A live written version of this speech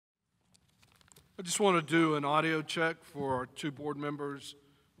I just want to do an audio check for our two board members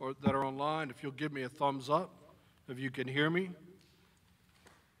that are online. If you'll give me a thumbs up, if you can hear me.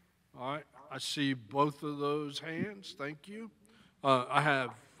 All right, I see both of those hands. Thank you. I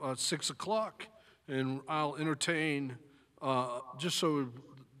have 6 o'clock, and I'll entertain, just so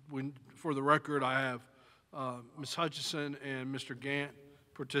for the record, I have Ms. Hutchison and Mr. Gant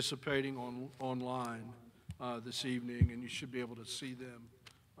participating online this evening, and you should be able to see them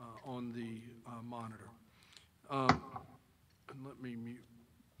on the monitor. And let me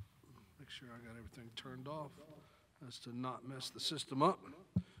make sure I got everything turned off as to not mess the system up.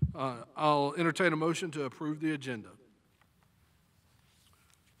 I'll entertain a motion to approve the agenda.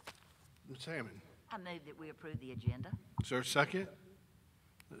 Ms. Hammond. I move that we approve the agenda. Is there a second?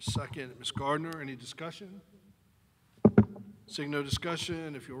 A second. Ms. Gardner, any discussion? Seeing no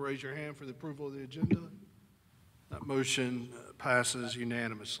discussion, if you'll raise your hand for the approval of the agenda. That motion passes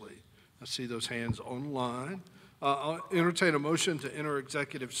unanimously. I see those hands online. I'll entertain a motion to enter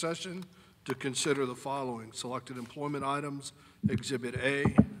executive session to consider the following: selected employment items, Exhibit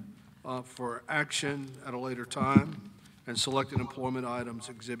A, for action at a later time, and selected employment items,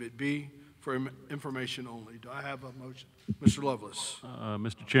 Exhibit B, for information only. Do I have a motion? Mr. Lovelace.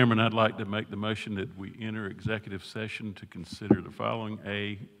 Mr. Chairman, I'd like to make the motion that we enter executive session to consider the following: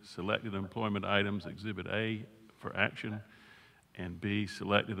 A, selected employment items, Exhibit A, for action, and B,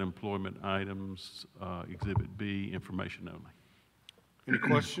 selected employment items, Exhibit B, information only. Any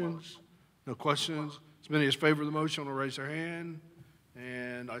questions? No questions? As many as favor the motion will raise their hand.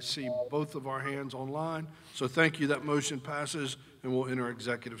 And I see both of our hands online. So thank you. That motion passes, and we'll enter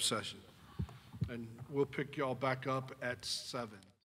executive session. And we'll pick y'all back up at 7.